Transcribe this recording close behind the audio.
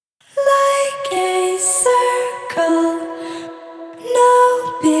circle, no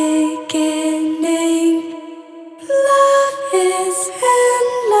beginning. Love is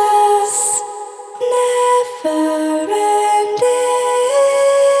endless, never ending.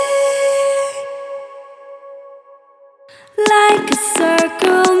 Like a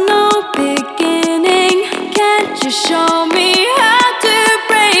circle, no beginning. Can't you show me how to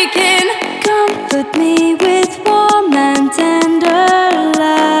break in? Comfort me with warm and tender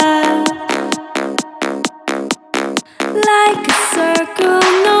love. Like a circle,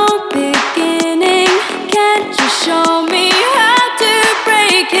 no beginning. Can't you show me how to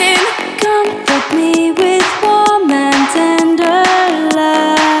break in? Comfort me with warm and tender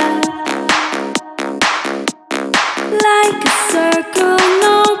love. Like a circle,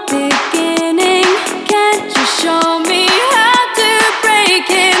 no beginning. Can't you show me how to break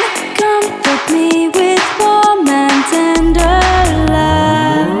in? Comfort me with warm and tender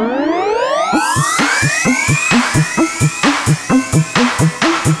love.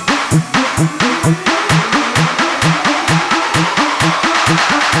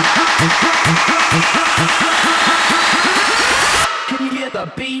 Can you hear the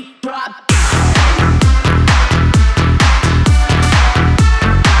beat drop?